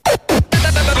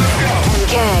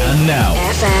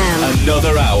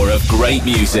Another hour of great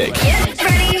music. Yeah,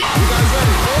 ready?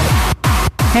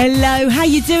 Hello, how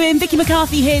you doing? Vicki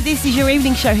McCarthy here. This is your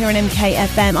evening show here on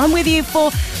MKFM. I'm with you for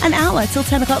an hour till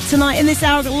 10 o'clock tonight. In this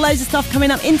hour, I've got loads of stuff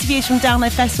coming up. Interviews from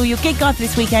Download Festival, your gig guide for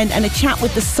this weekend, and a chat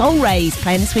with the Soul Rays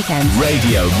playing this weekend.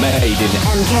 Radio made in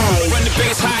MK. Run the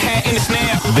bass, hi-hat in the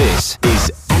snare. This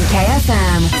is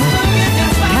MKFM.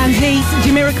 Candice,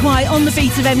 Jamiroquai on the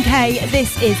beat of MK.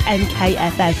 This is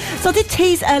MKFM. So I did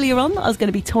tease earlier on that I was going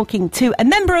to be talking to a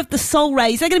member of the Soul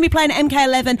Rays. They're going to be playing at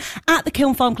MK11 at the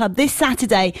Kiln Farm Club this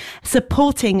Saturday,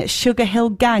 supporting Sugar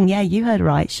Hill Gang. Yeah, you heard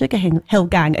right. Sugar Hill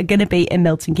Gang are going to be in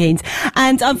Milton Keynes.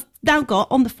 And I've now got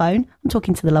on the phone, I'm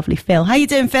talking to the lovely Phil. How you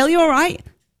doing, Phil? You all right?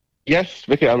 Yes,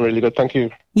 Vicky, I'm really good, thank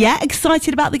you. Yeah,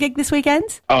 excited about the gig this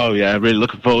weekend? Oh yeah, really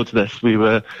looking forward to this. We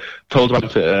were told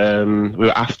about it, we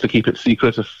were asked to keep it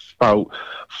secret about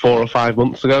 4 or 5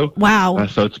 months ago. Wow.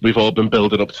 So we've all been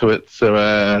building up to it,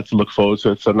 to look forward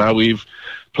to it. So now we've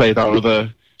played our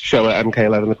other show at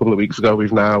MK11 a couple of weeks ago.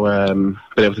 We've now been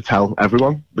able to tell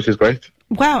everyone, which is great.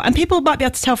 Wow, and people might be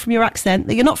able to tell from your accent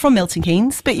that you're not from Milton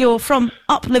Keynes, but you're from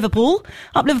up Liverpool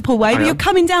way, but you're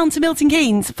coming down to Milton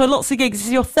Keynes for lots of gigs. This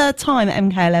is your third time at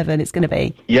MK11, it's going to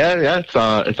be. Yeah, it's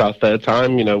our third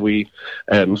time. You know, we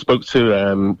spoke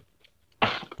to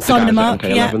Simon and Mark,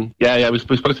 yeah, we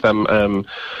spoke to them,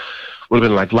 would have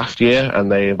been like last year,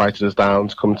 and they invited us down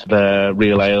to come to their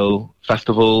Real Ale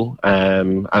festival,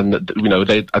 and you know,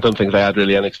 I don't think they had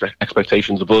really any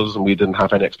expectations of us, and we didn't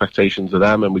have any expectations of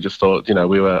them, and we just thought, you know,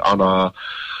 we were on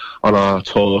our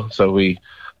tour, so we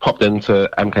popped into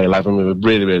MK11. We were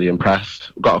really, really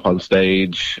impressed. Got up on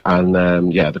stage, and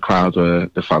the crowd were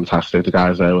fantastic. The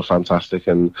guys there were fantastic,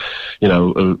 and you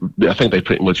know, I think they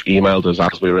pretty much emailed us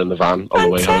as we were in the van on the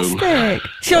way home.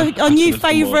 Fantastic! So, our new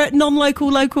favourite non-local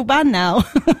local band now.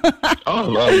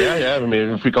 Oh well, yeah. I mean,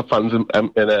 if we got fans in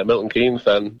Milton Keynes,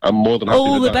 then I'm more than happy.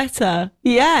 All with the that. better.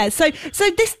 Yeah. So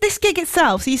this gig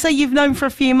itself. So you say you've known for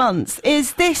a few months.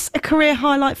 Is this a career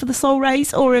highlight for the Soul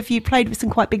Rays, or have you played with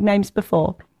some quite big names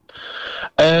before?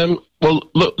 Well,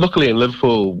 luckily in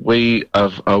Liverpool, we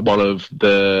have one of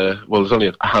there's only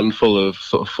a handful of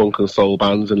sort of funk and soul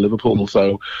bands in Liverpool,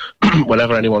 so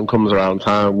whenever anyone comes around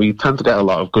town, we tend to get a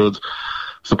lot of good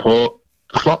support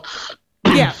slots.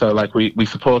 Yeah. So, like, we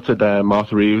supported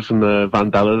Martha Reeves and the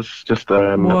Vandellas just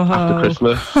after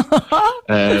Christmas.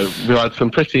 We had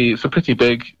some pretty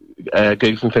big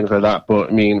gigs and things like that, but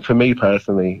I mean, for me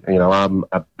personally, you know, I'm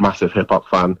a massive hip-hop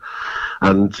fan,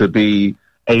 and to be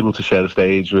able to share the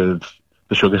stage with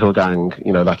the Sugar Hill Gang,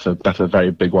 you know, that's a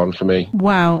very big one for me.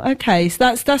 Wow. Okay, so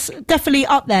that's definitely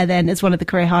up there then as one of the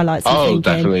career highlights.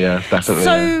 Definitely.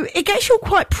 So it gets you all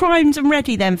quite primed and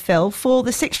ready then, Phil, for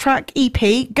the 6-track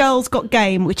EP, Girls Got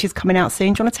Game, which is coming out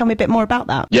soon. Do you want to tell me a bit more about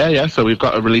that? Yeah. So we've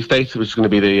got a release date, which is going to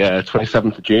be the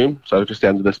 27th of June, so just the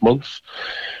end of this month.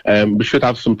 We should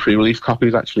have some pre-release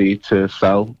copies actually to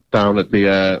sell down at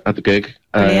the gig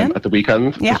at the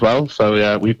weekend as well.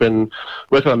 So we've been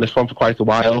working on this one for quite a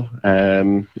while.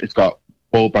 It's got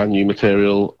all brand new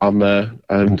material on there,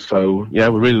 and so we're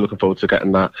really looking forward to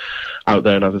getting that out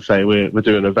there. And as I say, we're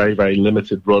doing a very, very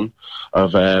limited run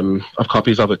of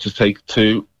copies of it to take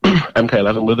to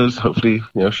MK11 with us. Hopefully,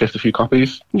 you know, shift a few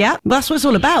copies. Yeah, that's what it's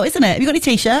all about, isn't it? Have you got any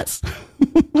t-shirts?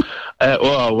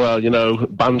 Well, you know,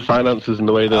 band finances and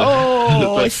the way the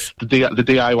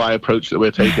DIY approach that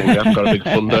we're taking, we haven't got a big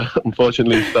funder,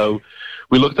 unfortunately. So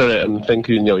we looked at it and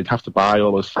thinking, you know, you'd have to buy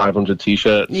almost 500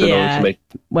 t-shirts in order to make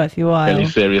worth your while. Any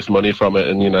serious money from it.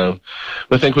 And, you know,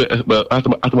 I think at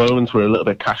the moment we're a little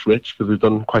bit cash rich because we've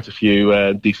done quite a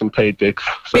few decent paid gigs.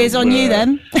 So beers on you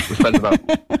then. We're spending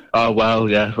that. Oh, well,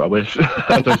 yeah, I wish.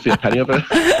 I don't see a penny of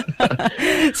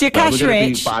it. So you're cash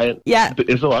rich. Yeah.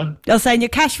 Is it what? I was saying you're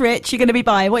cash rich, you're going to be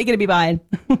buying. What are you going to be buying?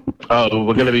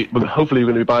 Hopefully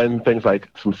we're going to be buying things like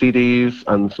some CDs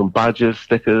and some badges,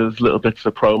 stickers, little bits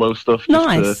of promo stuff.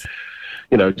 Nice.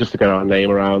 Just to get our name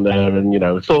around there, and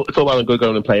it's all well and good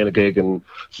going and playing a gig and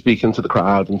speaking to the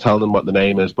crowd and tell them what the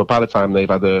name is, but by the time they've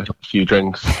had a few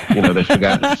drinks, they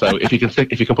forget. So if you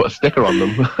can put a sticker on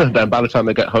them, then by the time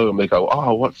they get home, they go,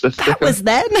 "Oh, what's this sticker?" That was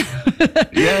then.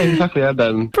 Yeah, exactly. And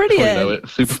then brilliant.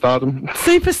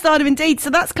 Superstardom indeed. So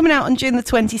that's coming out on June the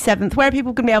 27th. Where are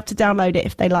people going to be able to download it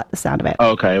if they like the sound of it?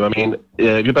 Okay, I mean,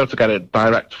 you'll be able to get it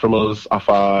direct from us off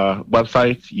our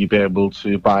website. You'll be able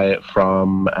to buy it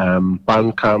from Bandcamp.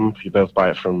 You'll be able to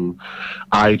buy it from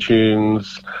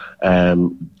iTunes.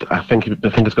 I think it's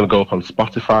going to go up on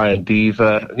Spotify and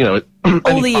Deezer.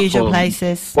 All the usual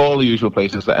places. All the usual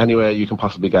places. That anywhere you can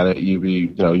possibly get it,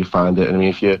 you find it. I mean,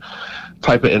 if you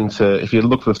type it if you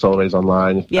look for the Soul Rays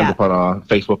online, you can end up on our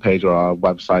Facebook page or our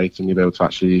website, and you'll be able to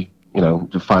actually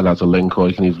to find out a link, or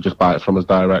you can even just buy it from us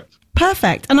direct.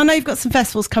 Perfect. And I know you've got some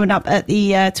festivals coming up at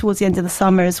the towards the end of the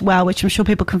summer as well, which I'm sure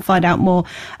people can find out more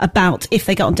about if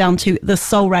they get on down to the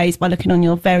Soul Rays by looking on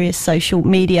your various social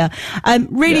media.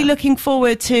 Really looking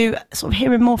forward to sort of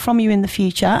hearing more from you in the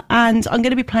future. And I'm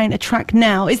going to be playing a track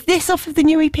now. Is this off of the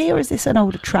new EP or is this an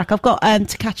older track? I've got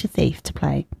To Catch a Thief to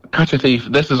play. Catch a Thief.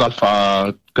 This is off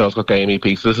our Girls Got Game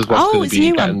EP, so this is what's going to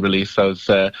be getting released. So it's,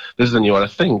 this is a new one. I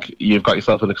think you've got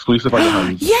yourself an exclusive on your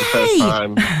hands. Yay! It's the first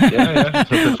time,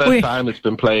 So it's the first time it's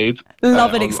been played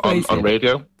an exclusive on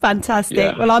radio. Fantastic.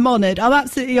 Yeah. Well, I'm honoured. I'm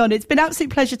absolutely honoured. It's been an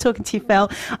absolute pleasure talking to you, Phil.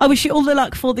 I wish you all the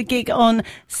luck for the gig on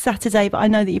Saturday, but I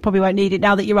know that you probably won't need it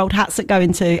now that your old hat's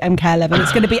going to MK11.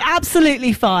 It's going to be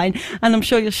absolutely fine, and I'm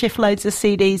sure you'll shift loads of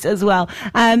CDs as well.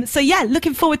 So yeah,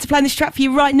 looking forward to playing this track for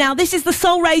you right now. This is the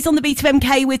Soul Rays on the beat of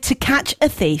MK with To Catch a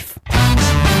Thief.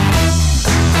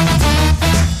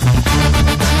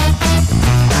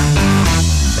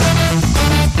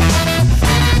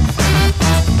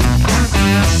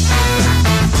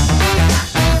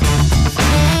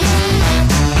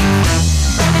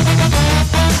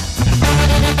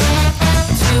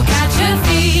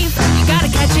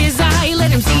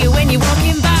 See you when you're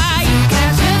walking by. You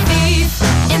catch a thief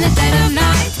in the dead of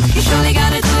night. You surely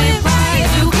gotta do it right.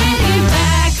 To get him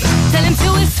back, tell him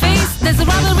to his face there's a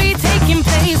robbery taking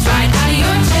place right out of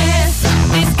your chest.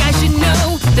 This guy should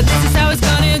know that this is how it's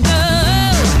gonna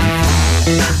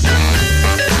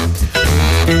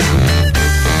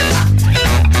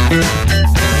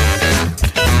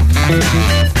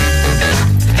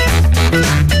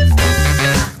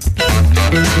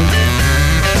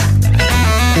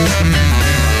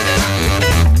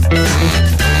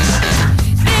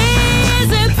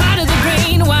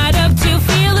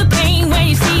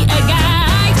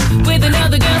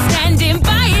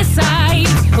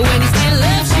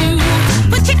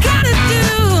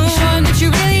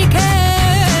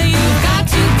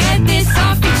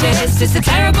it's a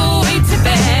terrible way to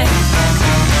bed.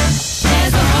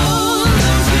 There's a hole,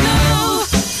 don't you know?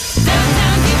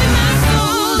 Down deep in my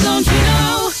soul, don't you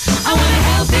know? I wanna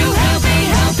help you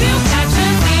catch a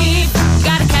thief.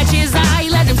 Gotta catch his eye,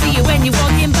 let him see you when you're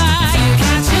walking by. You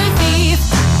catch a thief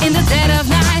in the dead of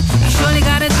night. You surely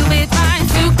gotta do it right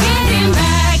to get him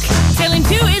back. Tell him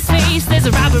to his face there's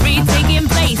a robbery taking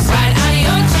place right out of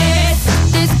your chest.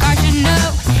 This guy should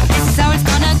know this is how it's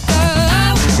gonna go.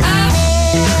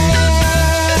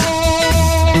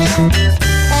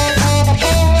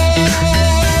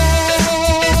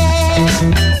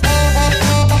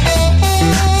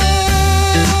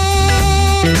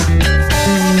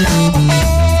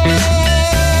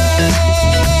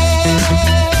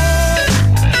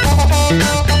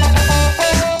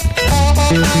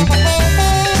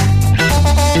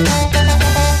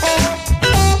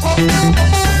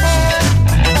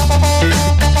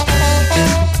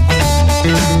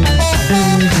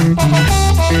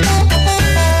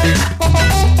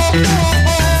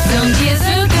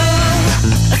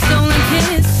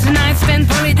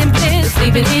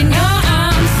 Sleeping in your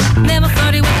arms, never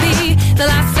thought it would be the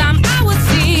last time I would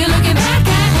see you looking back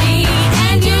at me,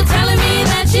 and you telling me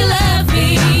that you love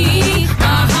me.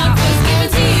 My heart was given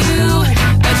to you,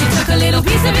 but you took a little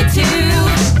piece of it too.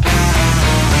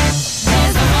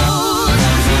 There's a hole,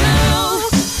 don't you know?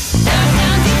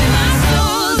 Down deep in my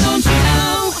soul, don't you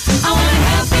know? I wanna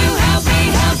help you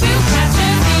catch a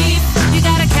thief. You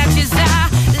gotta catch his eye,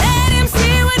 let him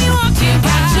see when you walk you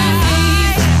catch a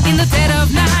thief in the dead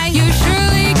of night. You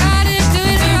surely gotta do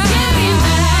it to get him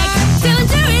back. Tell him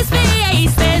to his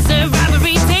face there's a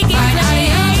robbery taking place.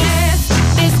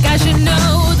 This guy should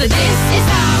know that this is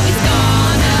how it's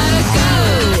gonna go.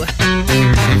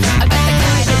 I bet the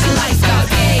guy that you like's got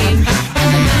game, and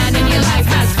the man in your life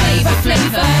has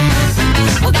flavor.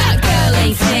 Well, that girl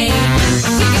ain't sane.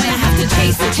 You're gonna have to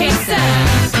chase the chaser.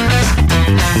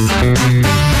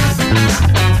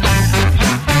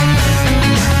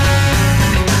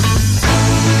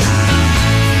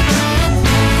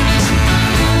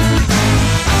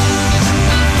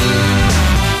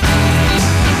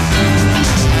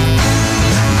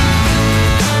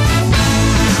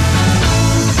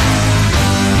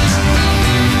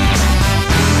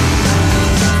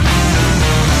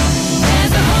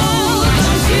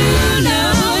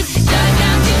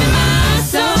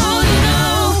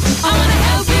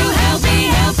 Help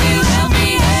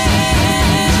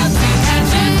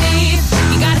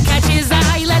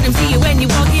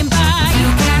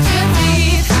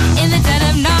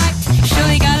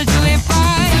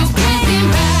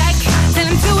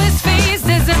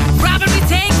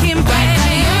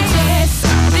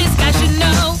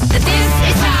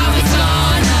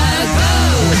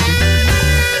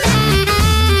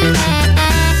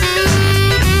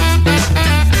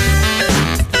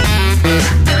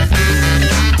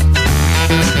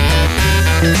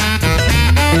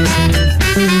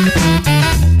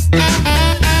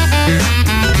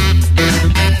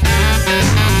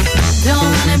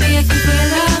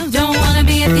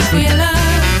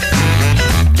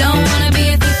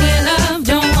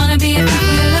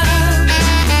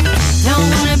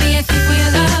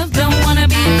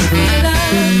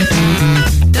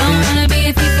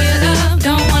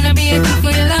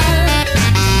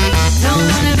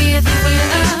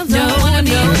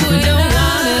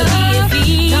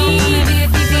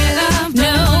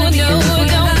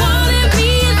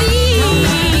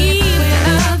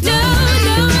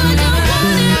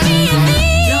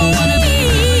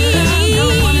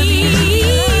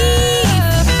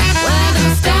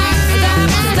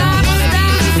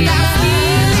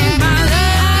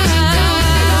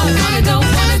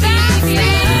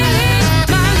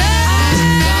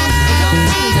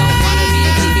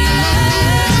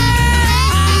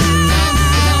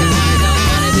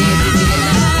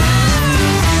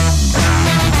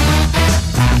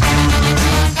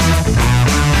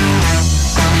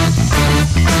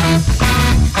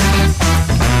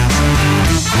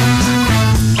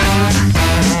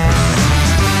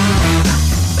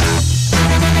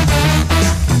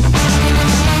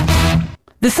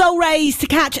Soul Rays to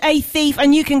catch a thief,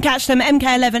 and you can catch them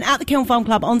MK11 at the Kiln Farm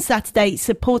Club on Saturday,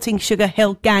 supporting Sugar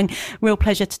Hill Gang. Real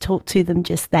pleasure to talk to them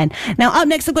just then. Now, up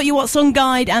next, I've got your What Song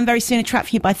Guide, and very soon a track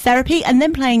for you by Therapy, and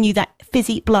then playing you that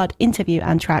Fizzy Blood interview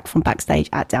and track from backstage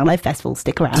at Download Festival.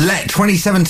 Stick around. Let 2017